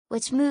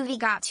Which movie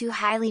got too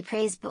highly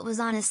praised but was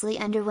honestly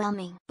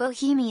underwhelming?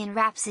 Bohemian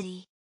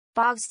Rhapsody.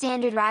 Bog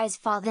standard rise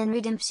fall then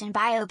redemption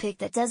biopic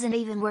that doesn't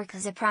even work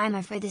as a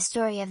primer for the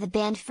story of the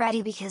band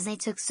Freddie because they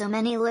took so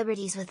many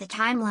liberties with the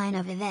timeline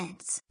of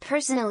events.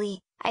 Personally,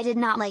 I did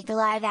not like the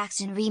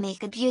live-action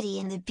remake of Beauty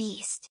and the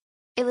Beast.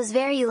 It was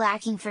very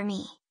lacking for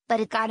me, but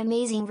it got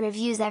amazing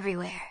reviews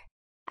everywhere.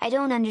 I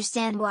don't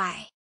understand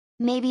why.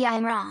 Maybe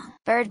I'm wrong.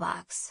 Bird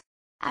Box.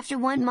 After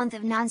 1 month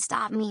of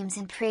non-stop memes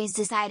and praise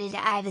decided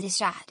to give it a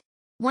shot.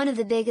 One of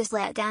the biggest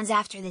letdowns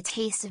after The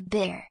Taste of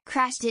Bitter.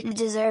 Crash didn't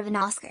deserve an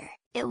Oscar.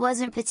 It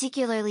wasn't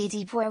particularly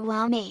deep or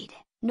well-made,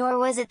 nor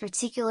was it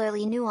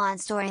particularly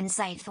nuanced or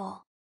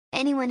insightful.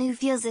 Anyone who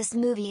feels this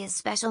movie is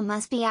special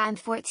must be I'm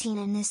 14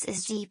 and this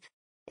is deep.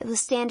 It was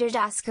standard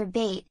Oscar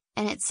bait,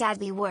 and it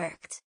sadly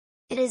worked.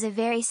 It is a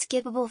very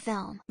skippable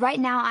film. Right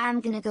now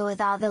I'm gonna go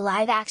with all the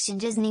live-action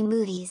Disney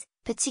movies,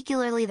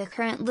 particularly the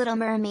current Little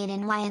Mermaid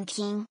and Lion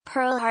King.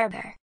 Pearl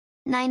Harbor.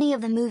 90%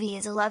 of the movie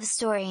is a love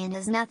story and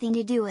has nothing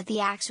to do with the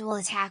actual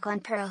attack on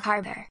Pearl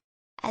Harbor.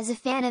 As a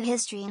fan of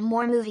history and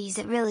more movies,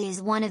 it really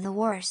is one of the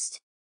worst.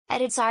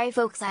 Edit. Sorry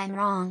folks, I'm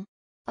wrong.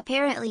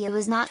 Apparently it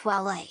was not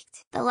well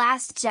liked. The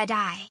Last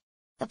Jedi.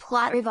 The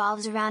plot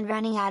revolves around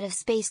running out of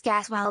space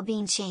gas while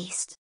being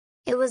chased.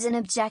 It was an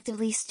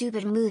objectively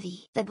stupid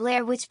movie. The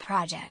Blair Witch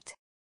Project.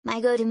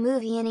 My go-to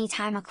movie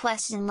anytime a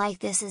question like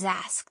this is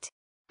asked.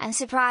 I'm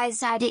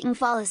surprised I didn't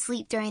fall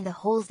asleep during the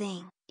whole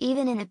thing,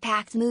 even in a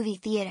packed movie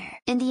theater.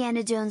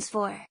 Indiana Jones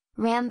 4,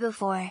 Rambo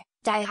 4,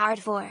 Die Hard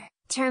 4,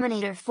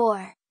 Terminator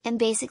 4, and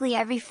basically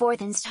every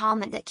fourth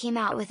installment that came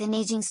out with an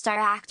aging star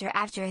actor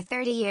after a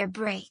 30-year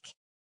break.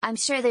 I'm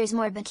sure there's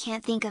more but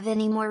can't think of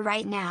any more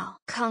right now.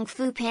 Kung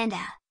Fu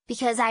Panda,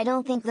 because I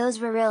don't think those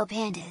were real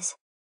pandas.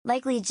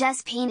 Likely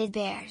just painted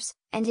bears,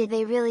 and did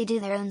they really do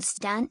their own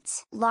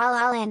stunts? La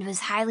La Land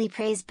was highly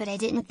praised but I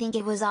didn't think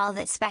it was all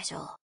that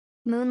special.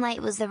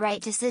 Moonlight was the right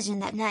decision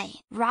that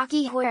night.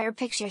 Rocky Horror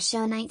Picture Show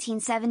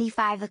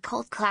 1975, a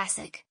cult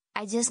classic.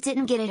 I just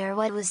didn't get it or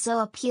what was so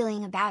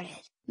appealing about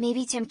it.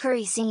 Maybe Tim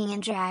Curry singing in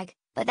drag,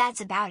 but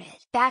that's about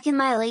it. Back in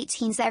my late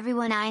teens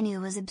everyone I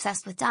knew was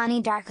obsessed with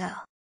Donnie Darko.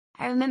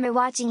 I remember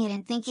watching it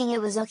and thinking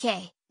it was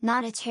okay,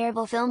 not a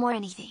terrible film or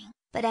anything,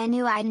 but I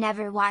knew I'd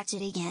never watch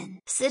it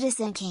again.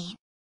 Citizen Kane.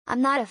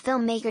 I'm not a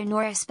filmmaker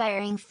nor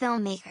aspiring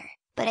filmmaker,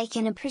 but I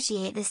can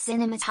appreciate the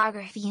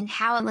cinematography and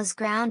how it was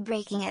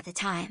groundbreaking at the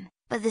time,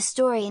 but the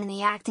story and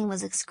the acting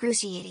was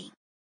excruciating.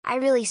 I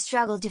really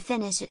struggled to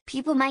finish it.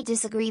 People might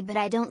disagree but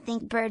I don't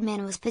think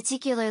Birdman was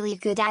particularly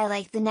good. I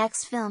liked the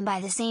next film by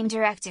the same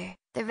director,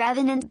 The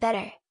Revenant,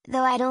 better,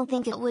 though I don't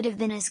think it would have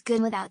been as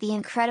good without the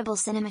incredible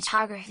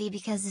cinematography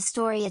because the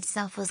story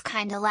itself was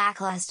kinda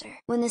lackluster.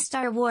 When the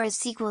Star Wars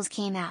sequels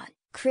came out,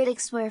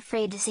 critics were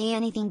afraid to say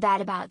anything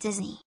bad about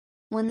Disney.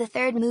 When the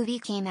third movie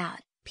came out,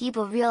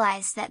 people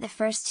realized that the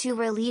first two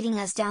were leading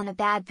us down a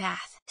bad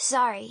path.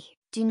 Sorry,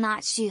 do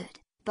not shoot,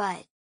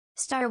 but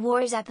Star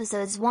Wars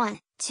Episodes 1,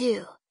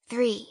 2,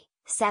 3,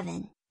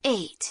 7,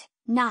 8,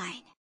 9.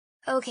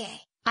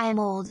 Okay, I'm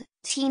old.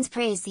 Teens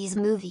praise these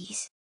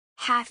movies.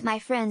 Half my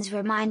friends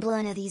were mind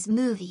blown at these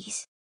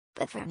movies.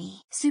 But for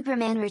me,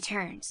 Superman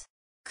Returns.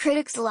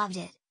 Critics loved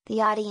it,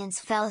 the audience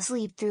fell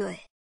asleep through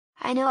it.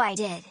 I know I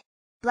did.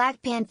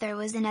 Black Panther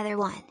was another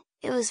one.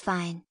 It was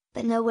fine,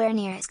 but nowhere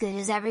near as good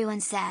as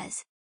everyone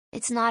says.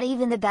 It's not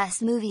even the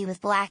best movie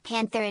with Black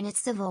Panther and its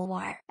Civil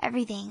War.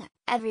 Everything,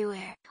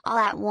 everywhere, all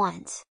at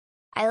once.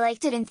 I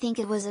liked it and think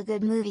it was a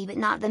good movie but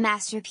not the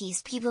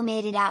masterpiece people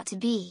made it out to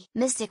be.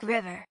 Mystic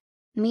River.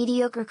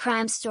 Mediocre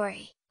crime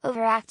story,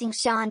 overacting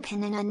Sean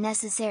Penn and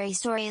unnecessary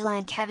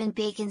storyline Kevin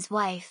Bacon's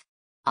wife.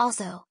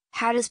 Also,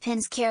 how does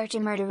Penn's character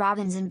murder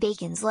Robbins and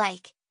Bacon's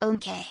like,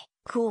 okay,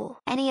 cool.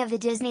 Any of the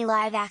Disney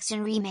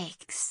live-action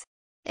remakes.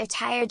 They're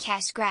tired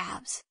cash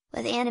grabs,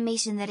 with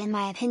animation that in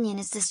my opinion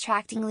is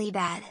distractingly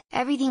bad.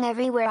 Everything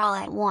Everywhere All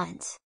at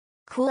Once.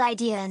 Cool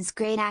idea and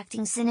great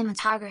acting,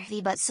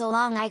 cinematography, but so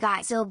long I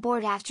got so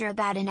bored after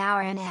about an hour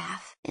and a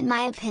half. In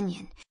my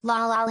opinion,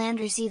 La La Land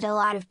received a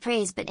lot of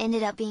praise but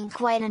ended up being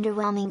quite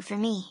underwhelming for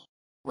me.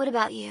 What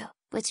about you?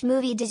 Which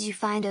movie did you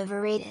find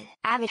overrated?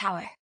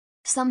 Avatar.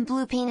 Some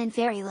blue paint and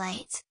fairy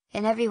lights,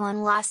 and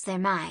everyone lost their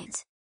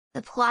minds.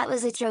 The plot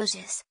was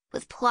atrocious,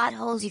 with plot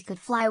holes you could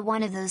fly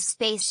one of those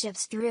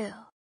spaceships through.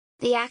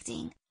 The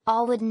acting,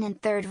 all wooden and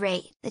third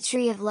rate. The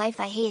Tree of Life,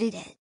 I hated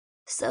it.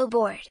 So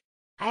bored.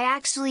 I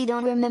actually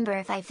don't remember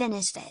if I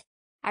finished it.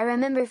 I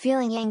remember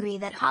feeling angry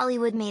that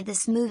Hollywood made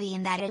this movie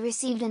and that it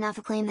received enough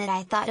acclaim that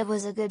I thought it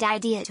was a good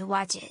idea to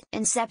watch it.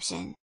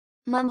 Inception.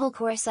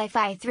 Mumblecore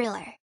sci-fi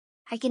thriller.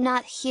 I could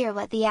not hear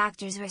what the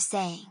actors were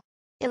saying.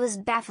 It was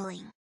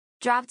baffling.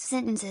 Dropped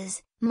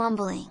sentences,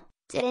 mumbling.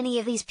 Did any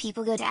of these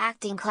people go to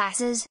acting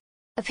classes?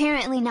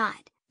 Apparently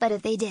not, but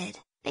if they did,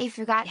 they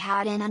forgot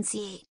how to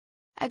enunciate.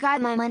 I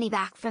got my money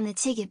back from the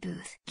ticket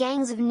booth.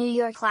 Gangs of New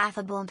York,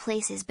 laughable in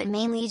places but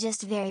mainly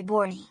just very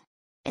boring.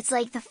 It's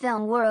like the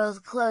film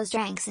world closed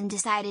ranks and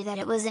decided that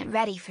it wasn't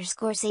ready for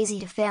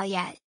Scorsese to fail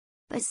yet.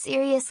 But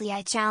seriously,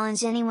 I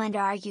challenge anyone to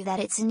argue that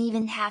it's an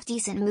even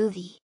half-decent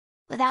movie.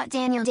 Without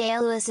Daniel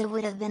Day-Lewis it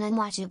would have been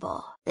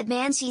unwatchable. The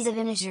Banshees of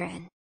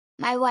Inisherin.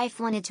 My wife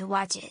wanted to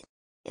watch it.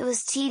 It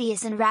was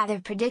tedious and rather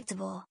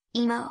predictable,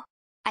 emo.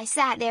 I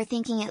sat there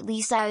thinking at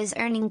least I was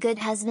earning good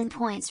husband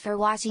points for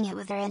watching it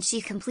with her, and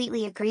she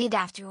completely agreed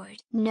afterward.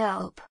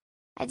 Nope.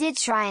 I did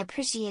try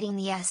appreciating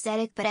the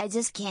aesthetic, but I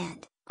just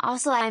can't.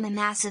 Also, I'm a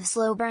massive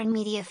slow burn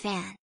media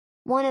fan.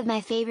 One of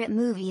my favorite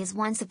movies is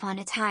Once Upon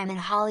a Time in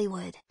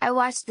Hollywood. I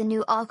watched the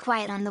new All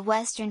Quiet on the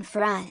Western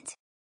Front.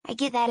 I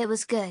get that it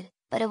was good,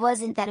 but it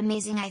wasn't that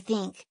amazing, I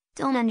think.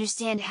 Don't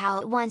understand how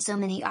it won so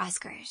many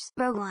Oscars.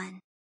 Rogue One.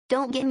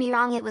 Don't get me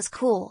wrong, it was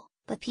cool,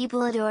 but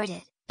people adored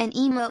it, and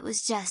emo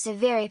was just a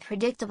very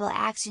predictable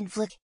action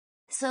flick.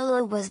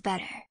 Solo was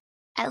better.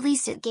 At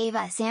least it gave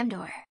us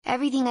Andor,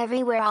 Everything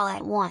Everywhere All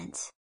at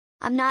Once.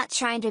 I'm not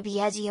trying to be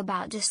edgy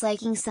about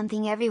disliking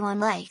something everyone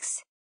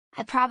likes.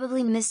 I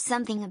probably missed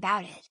something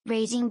about it.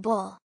 Raging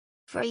Bull.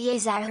 For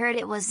years I heard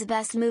it was the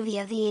best movie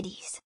of the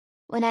 80s.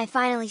 When I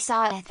finally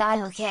saw it I thought,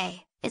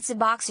 okay, it's a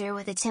boxer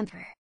with a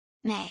temper.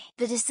 The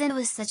Descent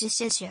was such a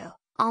shit show.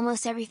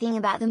 Almost everything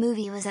about the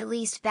movie was at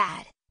least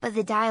bad, but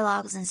the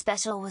dialogues and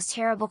special was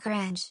terrible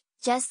cringe.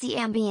 Just the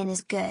ambient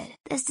is good.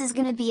 This is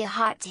gonna be a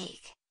hot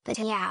take, but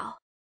yow.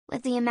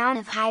 With the amount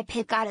of hype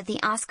it got at the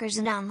Oscars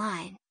and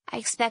online, I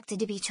expected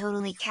to be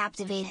totally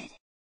captivated.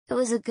 It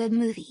was a good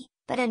movie,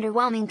 but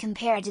underwhelming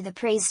compared to the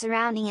praise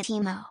surrounding it.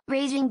 Emo.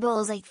 Raging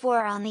Bull's like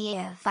 4 on the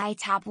AFI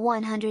Top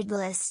 100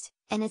 list,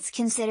 and it's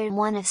considered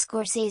one of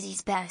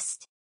Scorsese's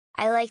best.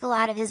 I like a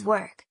lot of his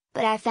work,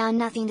 but I found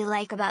nothing to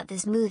like about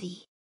this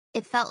movie.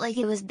 It felt like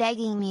it was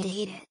begging me to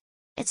hate it.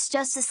 It's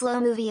just a slow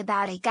movie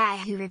about a guy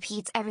who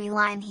repeats every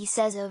line he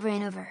says over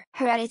and over.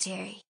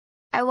 Hereditary.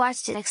 I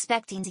watched it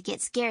expecting to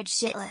get scared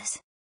shitless.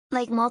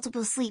 Like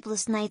multiple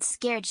sleepless nights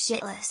scared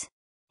shitless.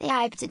 They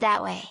hyped it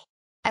that way.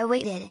 I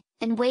waited,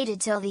 and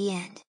waited till the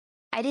end.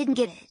 I didn't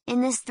get it.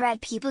 In this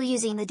thread, people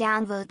using the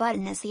downvote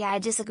button as the I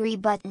disagree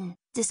button,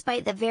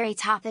 despite the very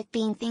topic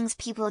being things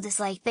people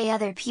disliked they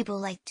other people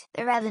liked.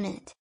 The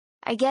Revenant.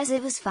 I guess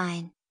it was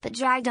fine, but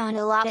dragged on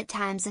a lot at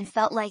times and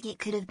felt like it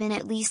could have been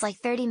at least like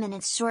 30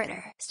 minutes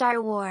shorter. Star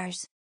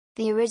Wars.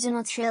 The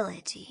original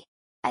trilogy.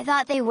 I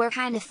thought they were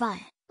kinda fun,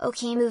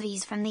 okay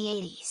movies from the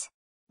 80s.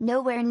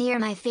 Nowhere near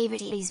my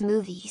favorite 80s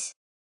movies.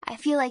 I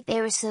feel like they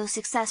were so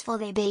successful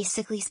they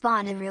basically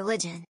spawned a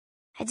religion.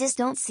 I just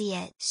don't see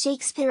it.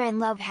 Shakespeare in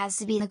Love has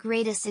to be the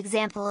greatest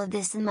example of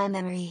this in my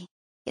memory.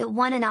 It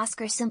won an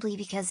Oscar simply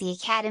because the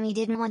Academy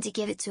didn't want to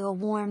give it to a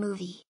war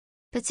movie.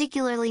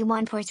 Particularly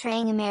one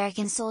portraying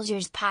American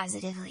soldiers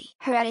positively.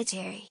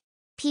 Hereditary.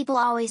 People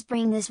always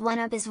bring this one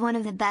up as one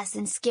of the best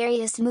and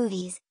scariest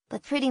movies,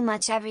 but pretty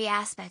much every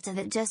aspect of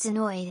it just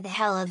annoyed the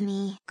hell of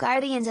me.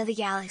 Guardians of the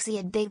Galaxy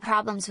had big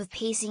problems with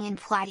pacing and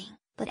plotting,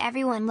 but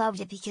everyone loved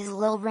it because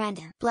lol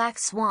random. Black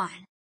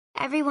Swan.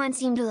 Everyone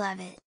seemed to love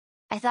it.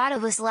 I thought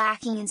it was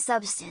lacking in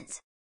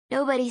substance.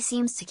 Nobody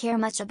seems to care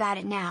much about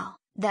it now,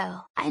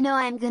 though. I know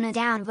I'm gonna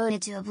downvote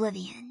it to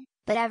oblivion,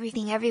 but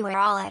Everything Everywhere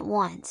All at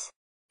Once.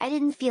 I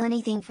didn't feel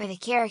anything for the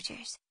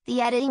characters,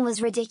 the editing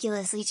was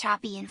ridiculously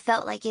choppy and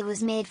felt like it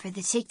was made for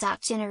the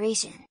TikTok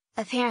generation.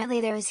 Apparently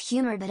there was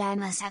humor, but I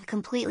must have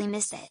completely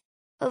missed it.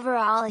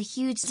 Overall, a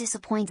huge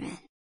disappointment.